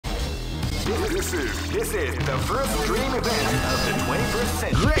This is the first dream event of the 21st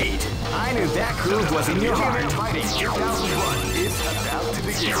century. Great! I knew that groove was in your heart. Fighting 2001 is about to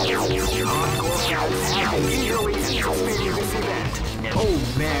begin. Hardcore fans have been eagerly anticipating this event. Oh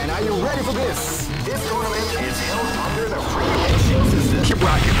man, are you ready for this? This tournament is held under the free ratio system. Keep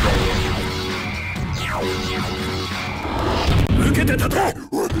rocking, baby.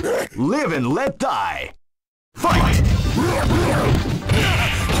 Live and let die. Fight!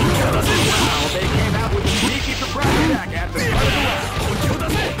 Wow, they came out with a sneaky surprise attack at the start of the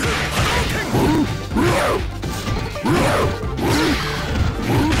round.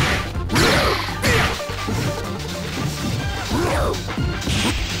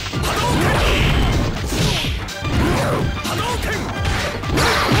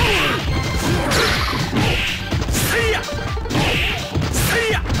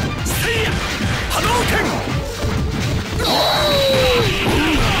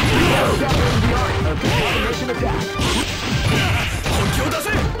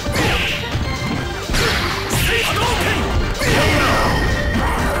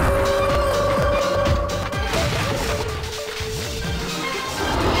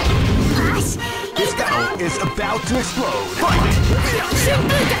 This battle is about to explode. Fight!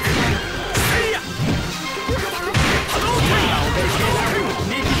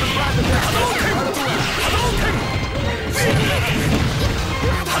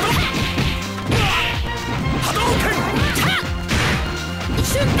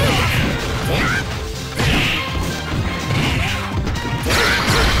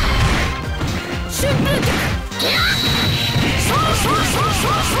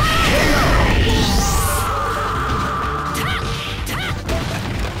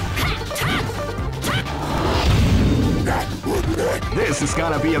 This is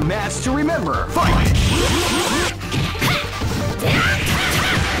gonna be a match to remember. Fight!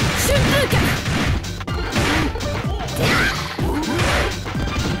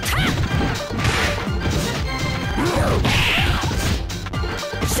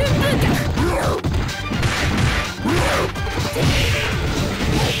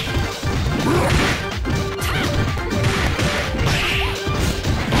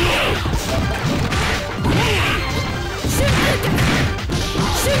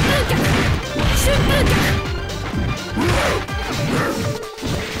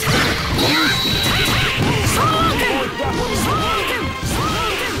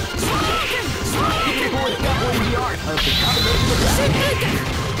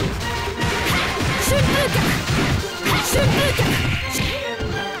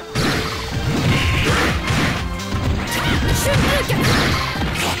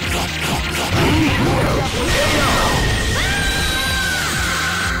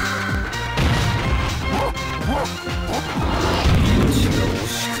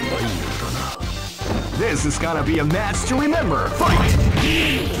 This is gonna be a match to remember. Fight!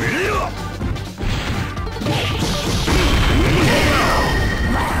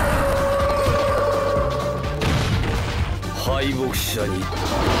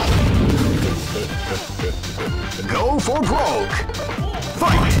 Go for broke!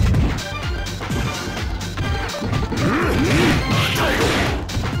 Fight!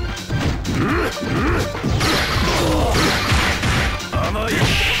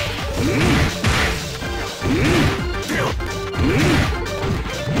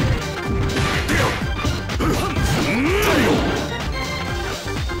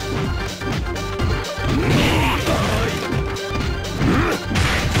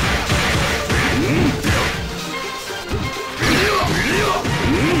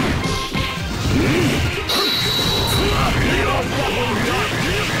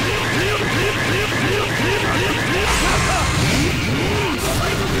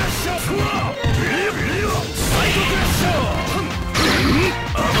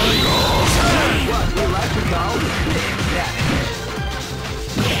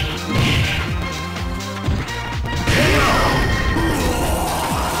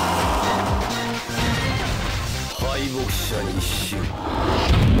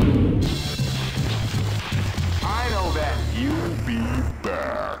 I know that you'll be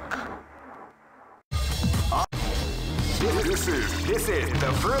back. This is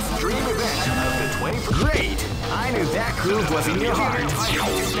the first dream event of the 21st. Great! I knew that groove was in your heart.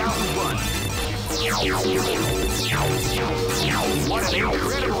 2001. What an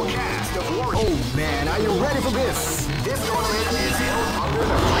incredible cast of warriors. Oh man, are you ready for this? This tournament is held under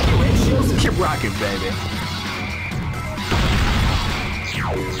the free ratio system. Keep rocking, baby.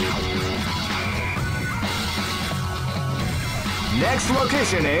 Next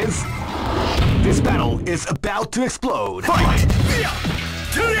location is... This battle is about to explode. Fight!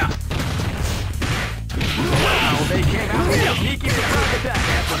 they came out with a sneaky surprise attack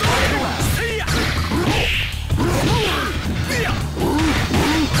at the start of the round.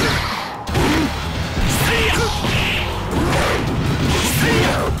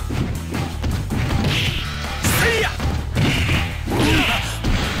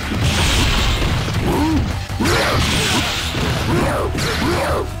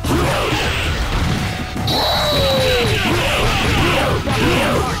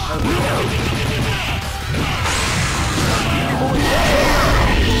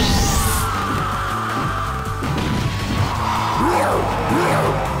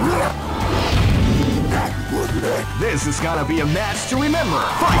 This is gonna be a match to remember.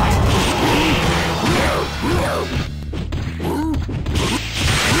 Fight!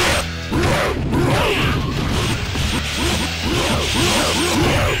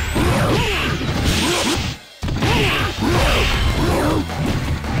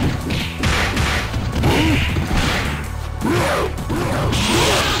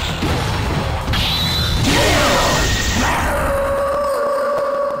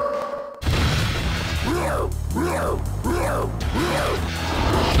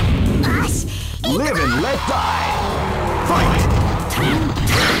 Live and let die. Fight!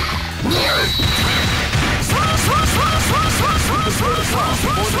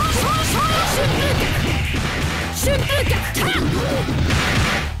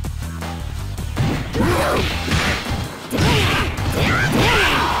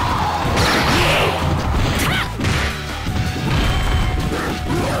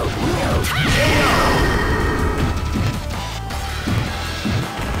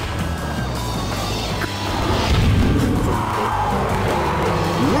 Live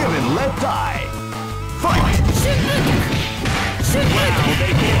and let die. Fight! Wow,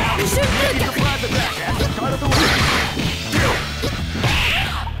 they came out with a surprise attack at the start of the round.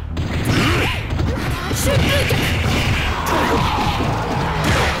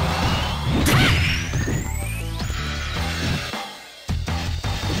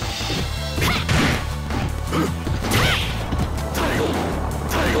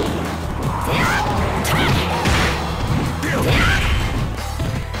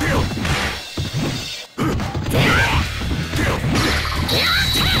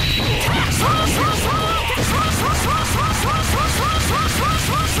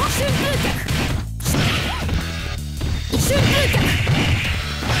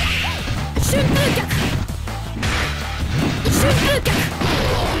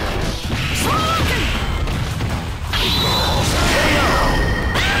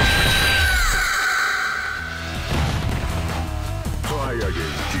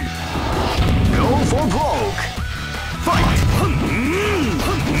 Go for broke. Fight!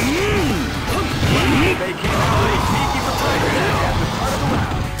 They came out with a sneaky surprise attack at the start of the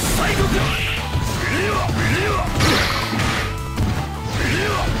round.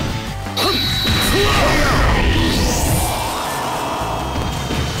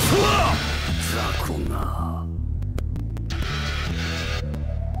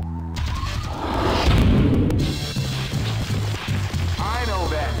 I know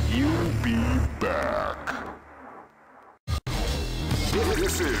that you'll be back.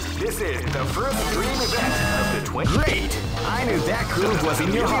 This is the first dream event of the 20. Great! I knew that groove was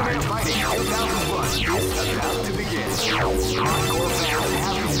in your heart. Fighting 2001 is about to begin. Hardcore fans have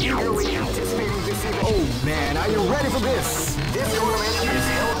been eagerly anticipating this event. Oh man, are you ready for this? This tournament is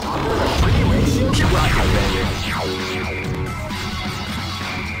held under the free ratio. Keep rocking, baby.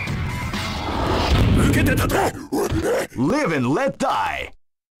 Live and let die.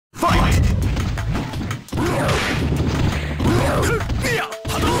 Fight!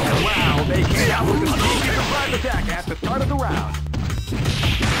 Wow, they came out with a sneaky surprise attack at the start of the round.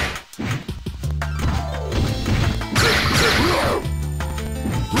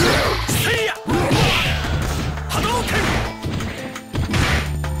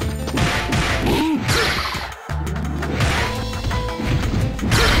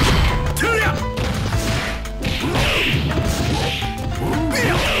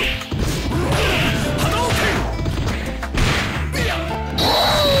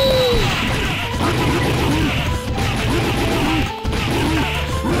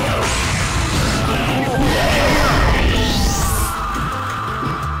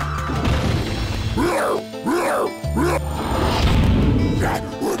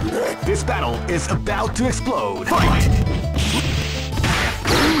 This battle is about to explode. Fight!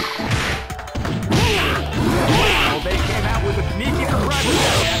 Wow, they came out with a sneaky surprise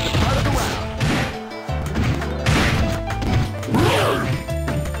attack at the start of the round.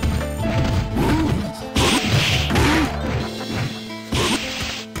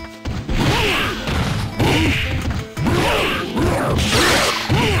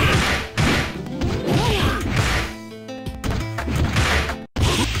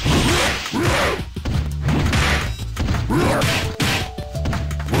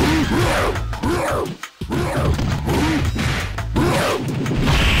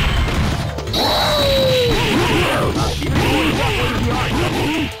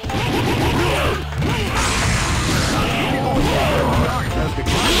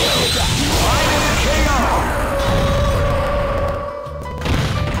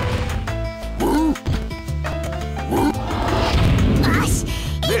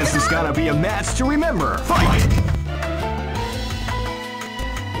 match to remember. Fight!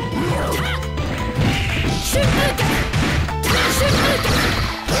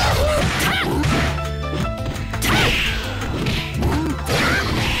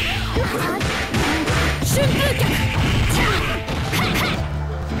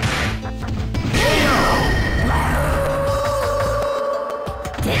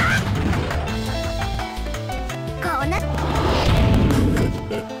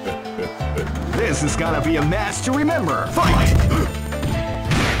 This is gonna be a match to remember. Fight!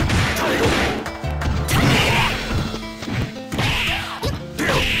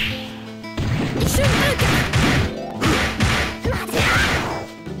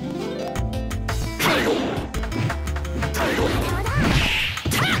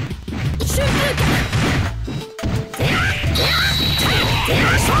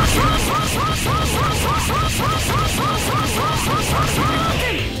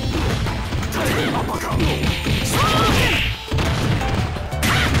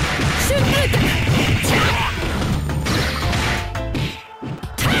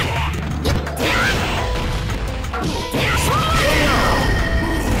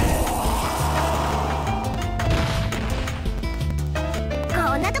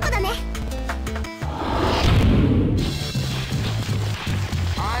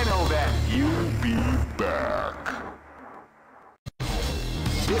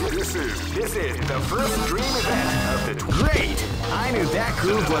 This is the first dream event of the Great! I knew that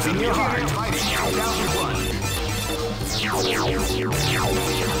groove was in your heart. Fighting 2001.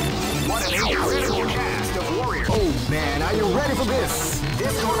 What an incredible cast of warriors. Oh man, are you ready for this?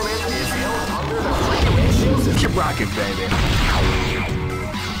 This tournament is held under the free ratio system. Keep rocking, baby.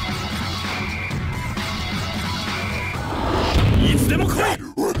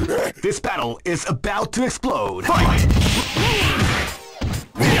 This battle is about to explode. Fight!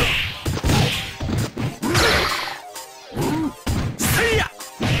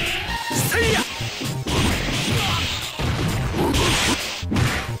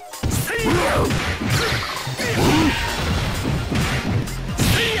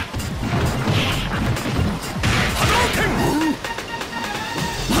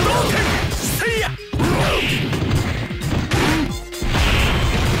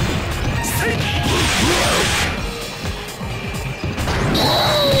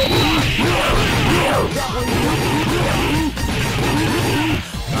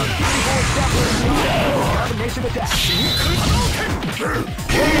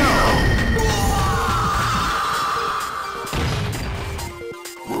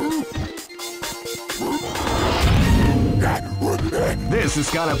 This is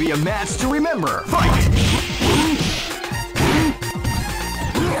gonna be a match to remember. Fight! They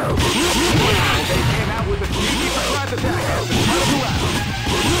came out with a sneaky surprise attack at the start of the round.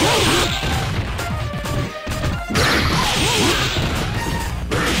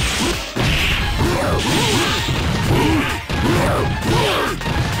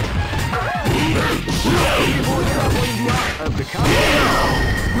 Of the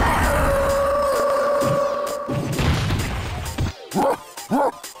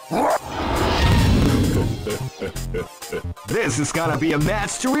This is gonna be a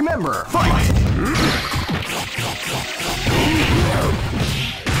match to remember. Fight!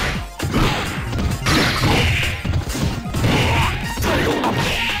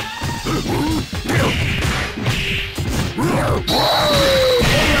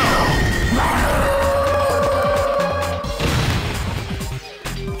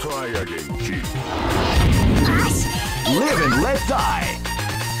 Try again, Chief. Live and let die.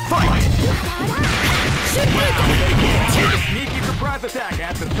 Fight! Sneaky surprise attack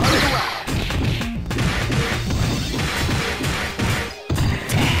at the start of the round.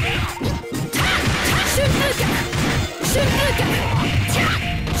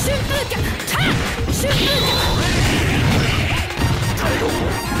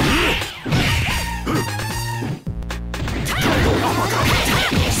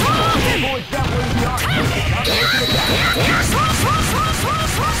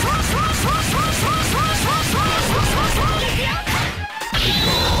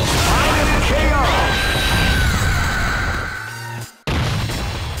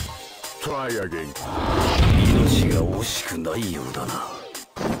 Try again.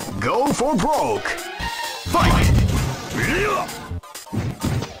 Go for broke. Fight!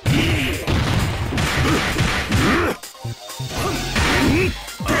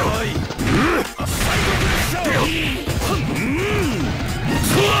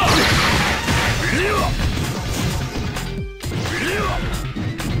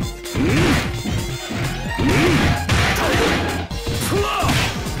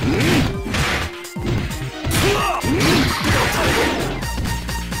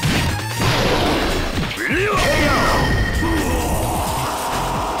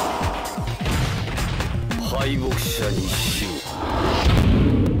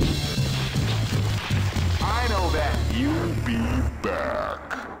 I know that you'll be back.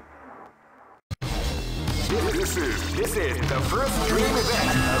 This is the first dream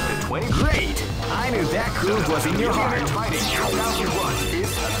event of the 20. Great! I knew that groove was in your heart. Fighting 2001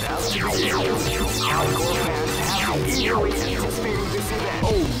 is about to begin. Hardcore fans have been eagerly anticipating this event.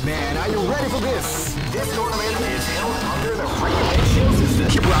 Oh man, are you ready for this? This tournament is held under the regulation system.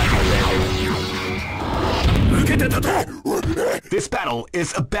 Keep rocking. This battle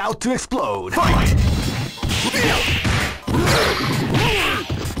is about to explode. Fight!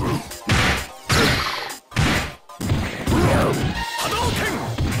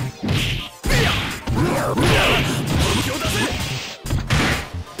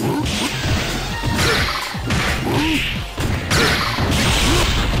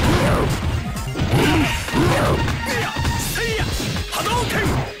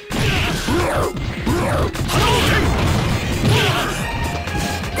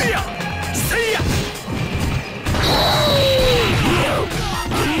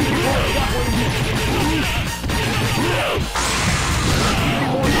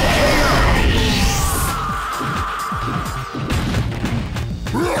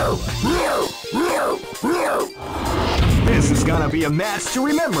 This is gonna be a match to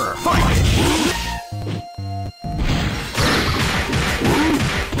remember. Fight!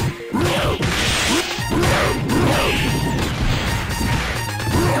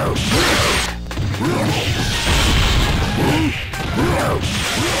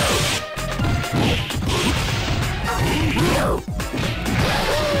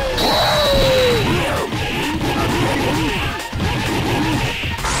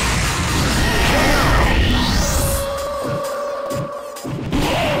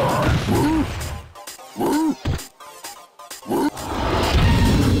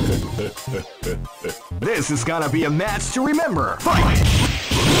 This is gonna be a match to remember. Fight!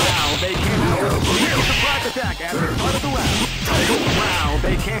 Wow, they came out with a sneaky surprise attack at the start of the round. Wow,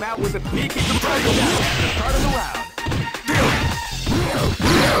 they came out with a sneaky surprise attack at the start of the round.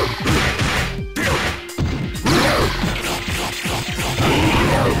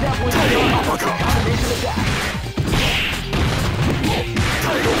 Combination attack.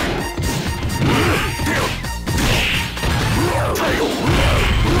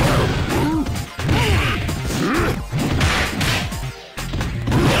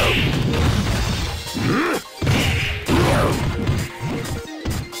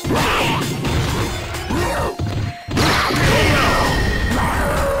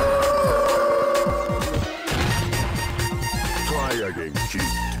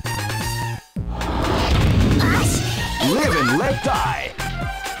 Live and let die.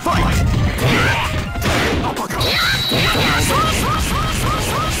 Fight!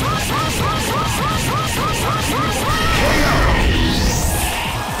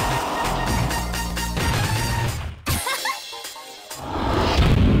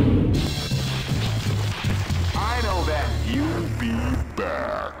 I know that you'll be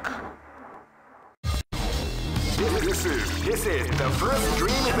back. This is the first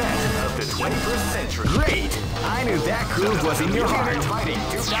dream event of the 21st century. Great! I knew that groove was in your heart. Fighting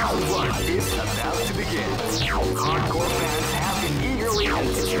 2001 is about to begin. Hardcore fans have been eagerly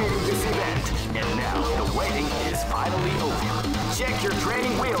anticipating this event, and now the waiting is finally over. Check your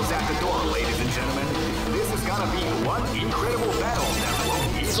training wheels at the door, ladies and gentlemen. This is gonna be one incredible battle that won't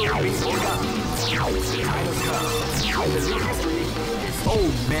easily be forgotten. The time has come. The new history is... Oh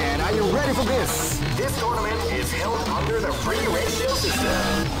man, are you ready for this? This tournament is held under the free ratio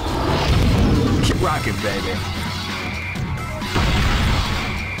system. Keep rocking, baby.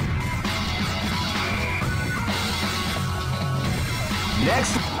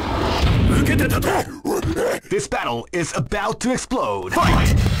 Next, this battle is about to explode.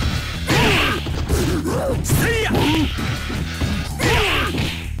 Fight! See ya!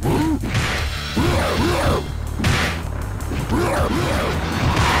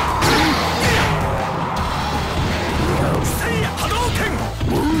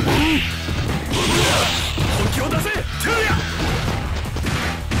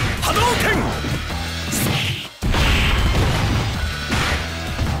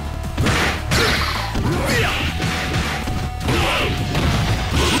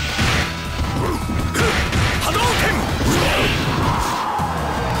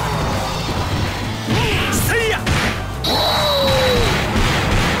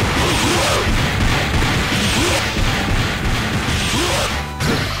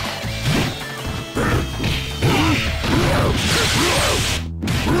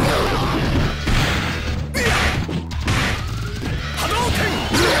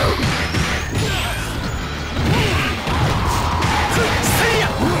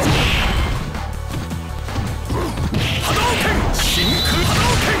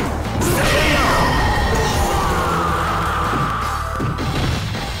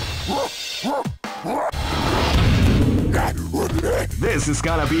 This is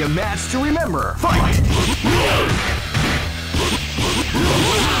gonna be a match to remember. Fight! Wow,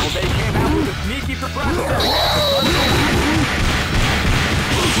 they came out with a sneaky surprise attack.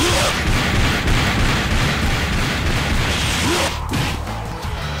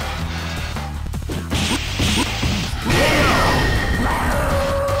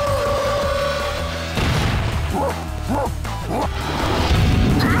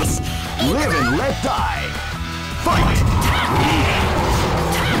 Live and let die. Fight!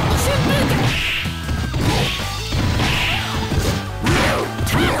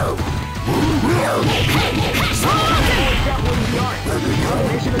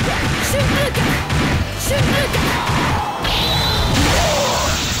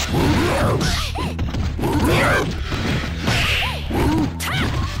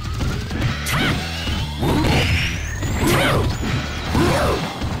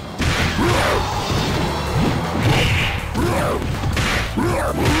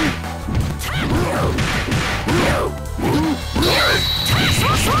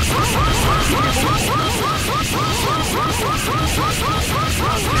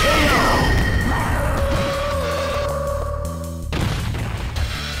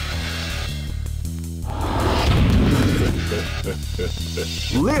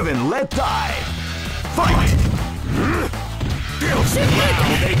 Live and let die. Fight!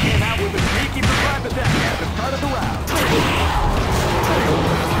 Wow, they came out with a sneaky surprise attack at the start of the round.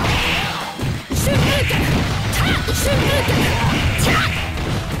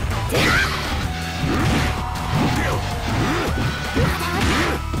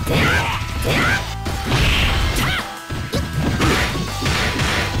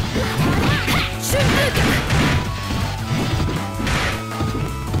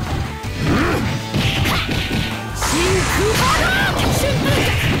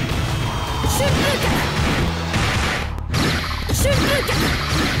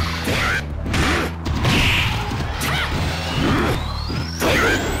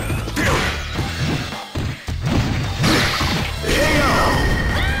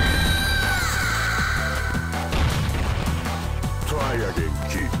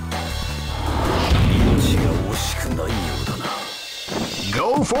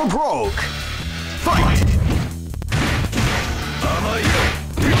 Go for broke. Fight!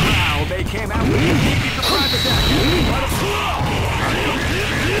 Wow, they came out with a sneaky surprise attack.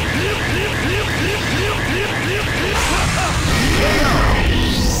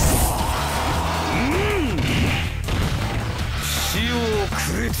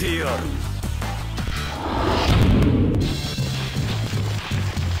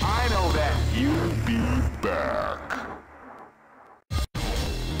 I know that you'll be back.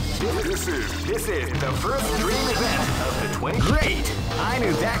 This is the first dream event of the 20. Great! I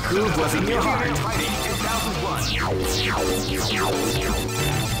knew that groove was in your heart. Fighting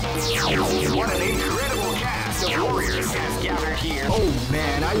 2001. What an incredible cast of warriors has gathered here. Oh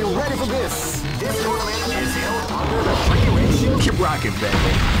man, are you ready for this? This tournament is held under the free ratio. Keep rocking,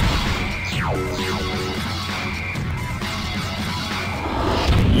 baby.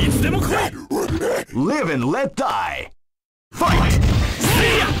 Live and let die. Fight!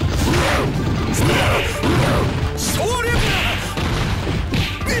 See ya!